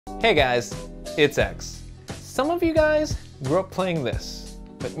Hey guys, it's X. Some of you guys grew up playing this,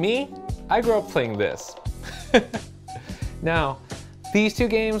 but me, I grew up playing this. Now, these two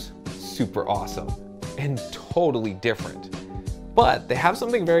games, super awesome and totally different, but they have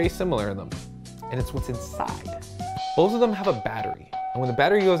something very similar in them, and it's what's inside. Both of them have a battery, and when the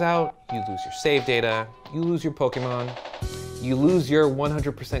battery goes out, you lose your save data, you lose your Pokemon, you lose your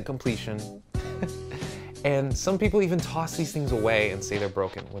 100% completion, and some people even toss these things away and say they're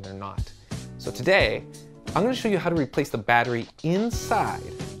broken when they're not. So today, I'm gonna show you how to replace the battery inside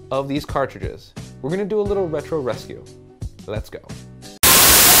of these cartridges. We're gonna do a little retro rescue. Let's go.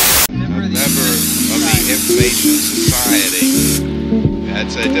 Member of the Information Society.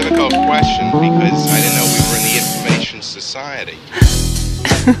 That's a difficult question because I didn't know we were in the Information Society.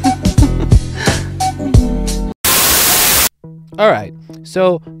 All right,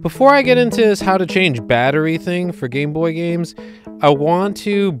 so before I get into this how to change battery thing for Game Boy games, I want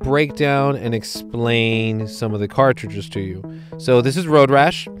to break down and explain some of the cartridges to you. So this is Road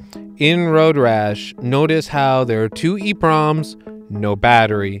Rash. In Road Rash, notice how there are two EEPROMs, no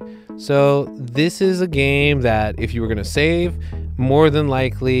battery. So this is a game that if you were gonna save, more than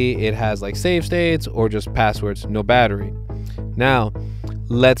likely it has like save states or just passwords, no battery. Now,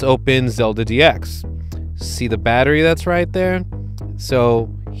 let's open Zelda DX. See the battery that's right there? So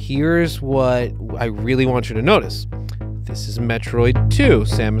here's what I really want you to notice. This is Metroid 2,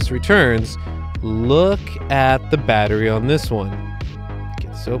 Samus Returns. Look at the battery on this one.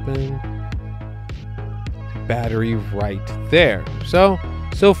 Get this open. Battery right there. So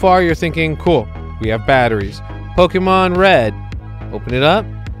far you're thinking, cool, we have batteries. Pokemon Red, open it up.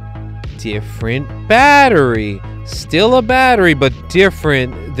 Different battery. Still a battery, but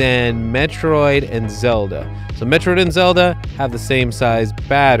different than Metroid and Zelda. So Metroid and Zelda have the same size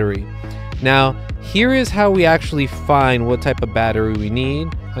battery. Now, here is how we actually find what type of battery we need.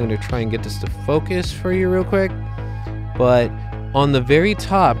 I'm gonna try and get this to focus for you real quick. But on the very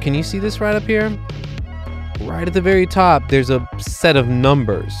top, can you see this right up here? Right at the very top, there's a set of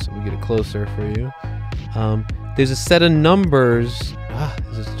numbers. Let me get it closer for you. There's a set of numbers.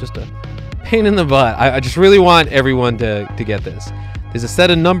 This is just a pain in the butt. I just really want everyone to get this. There's a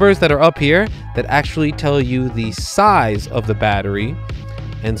set of numbers that are up here that actually tell you the size of the battery.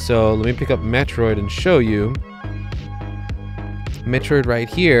 And so let me pick up Metroid and show you. Metroid right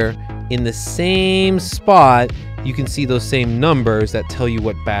here, in the same spot, you can see those same numbers that tell you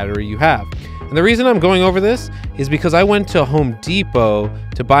what battery you have. And the reason I'm going over this is because I went to Home Depot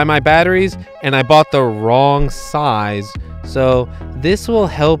to buy my batteries and I bought the wrong size. So this will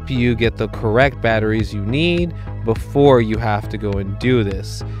help you get the correct batteries you need before you have to go and do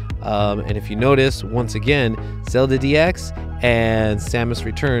this. And if you notice, once again, Zelda DX and Samus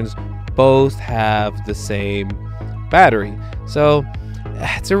Returns both have the same battery. So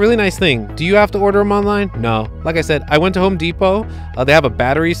it's a really nice thing. Do you have to order them online? No. Like I said, I went to Home Depot. They have a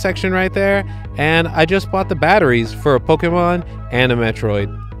battery section right there. And I just bought the batteries for a Pokemon and a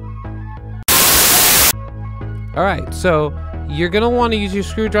Metroid. All right, so you're gonna want to use your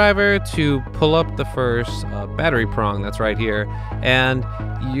screwdriver to pull up the first battery prong that's right here, and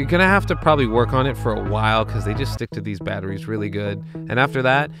you're gonna have to probably work on it for a while because they just stick to these batteries really good. And after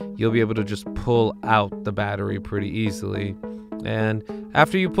that, you'll be able to just pull out the battery pretty easily. And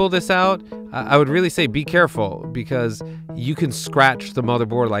after you pull this out, I would really say be careful because you can scratch the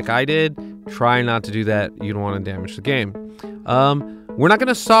motherboard like I did. Try not to do that. You don't want to damage the game. We're not going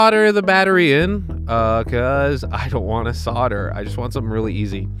to solder the battery in because I don't want to solder. I just want something really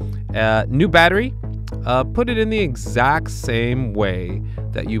easy. New battery, put it in the exact same way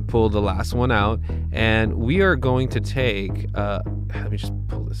that you pulled the last one out. And we are going to take, let me just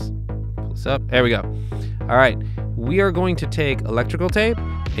pull this up. There we go. All right. We are going to take electrical tape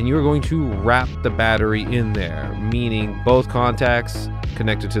and you are going to wrap the battery in there, meaning both contacts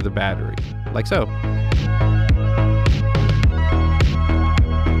connected to the battery, like so.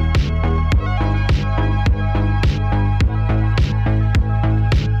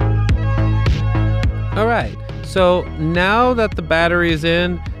 All right, so now that the battery is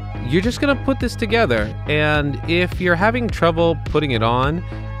in, you're just gonna put this together. And if you're having trouble putting it on,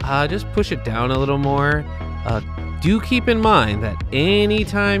 just push it down a little more. Do keep in mind that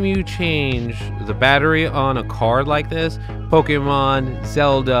anytime you change the battery on a card like this, Pokemon,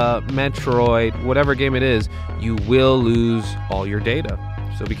 Zelda, Metroid, whatever game it is, you will lose all your data.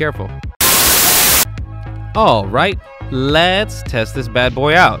 So be careful. All right, let's test this bad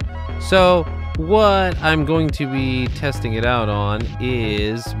boy out. So what I'm going to be testing it out on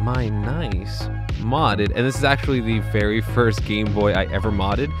is my nice modded, and this is actually the very first Game Boy I ever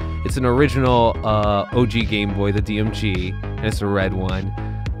modded. It's an original OG Game Boy, the DMG, and it's a red one.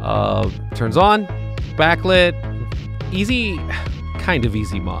 Turns on, backlit, easy, kind of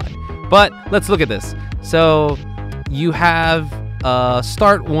easy mod. But let's look at this. So you have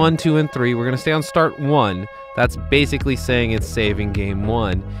start 1, 2, and 3. We're gonna stay on start 1. That's basically saying it's saving game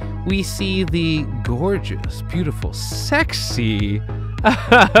 1. We see the gorgeous, beautiful, sexy,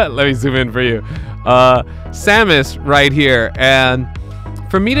 let me zoom in for you, Samus right here. And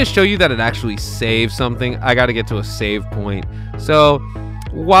for me to show you that it actually saves something, I gotta get to a save point. So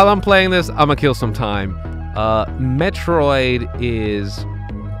while I'm playing this, I'm gonna kill some time. Metroid is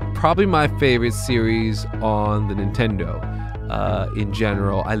probably my favorite series on the Nintendo. In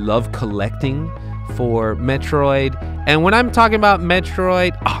general, I love collecting for Metroid. And when I'm talking about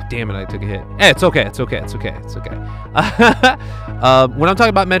Metroid, oh damn it, I took a hit. It's okay. When I'm talking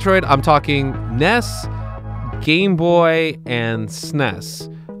about Metroid, I'm talking NES, Game Boy, and SNES.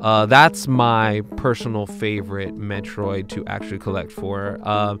 That's my personal favorite Metroid to actually collect for.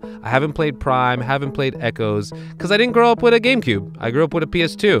 I haven't played Prime, haven't played Echoes, because I didn't grow up with a GameCube. I grew up with a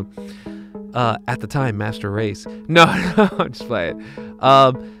PS2. At the time, Master Race. No, just play it.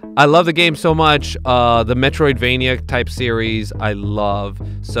 I love the game so much. The Metroidvania type series, I love.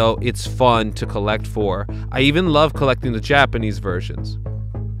 So it's fun to collect for. I even love collecting the Japanese versions.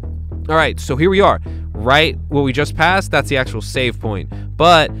 All right, so here we are. Right, what we just passed, that's the actual save point.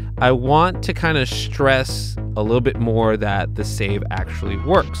 But I want to kind of stress a little bit more that the save actually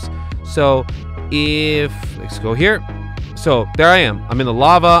works. So let's go here. So there I am. I'm in the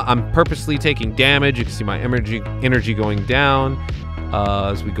lava. I'm purposely taking damage. You can see my energy going down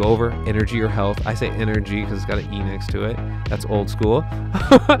as we go over energy or health. I say energy because it's got an E next to it. That's old school.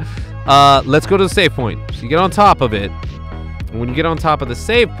 Let's go to the save point. So you get on top of it. And when you get on top of the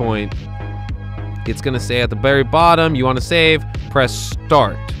save point, it's going to say at the very bottom, you want to save, press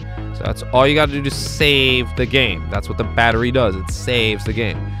start. So that's all you got to do to save the game. That's what the battery does. It saves the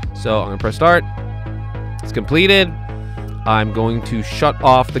game. So I'm going to press start. It's completed. I'm going to shut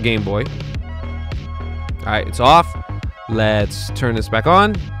off the Game Boy. All right, it's off. Let's turn this back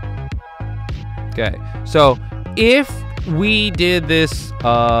on. Okay, so if we did this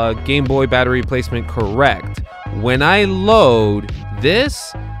Game Boy battery replacement correct, when I load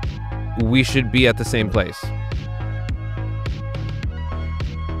this, we should be at the same place.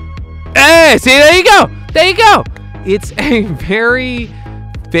 Hey, see, there you go. There you go. It's a very,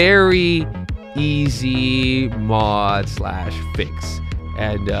 very easy mod / fix.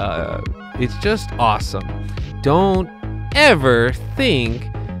 And it's just awesome. Don't ever think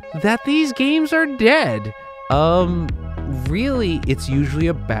that these games are dead. Really, it's usually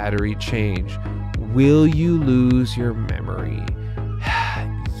a battery change. Will you lose your memory?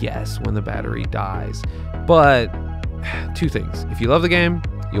 Yes, when the battery dies. But two things. If you love the game,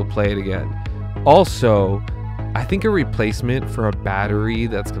 you'll play it again. Also, I think a replacement for a battery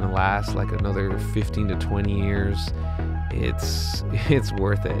that's gonna last like another 15 to 20 years, it's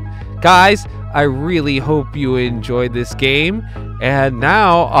worth it. Guys, I really hope you enjoyed this game. And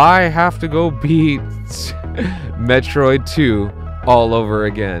now I have to go beat Metroid 2 all over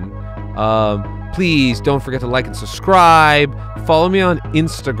again. Please don't forget to like and subscribe. Follow me on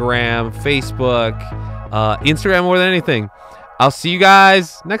Instagram, Facebook, Instagram more than anything. I'll see you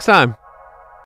guys next time.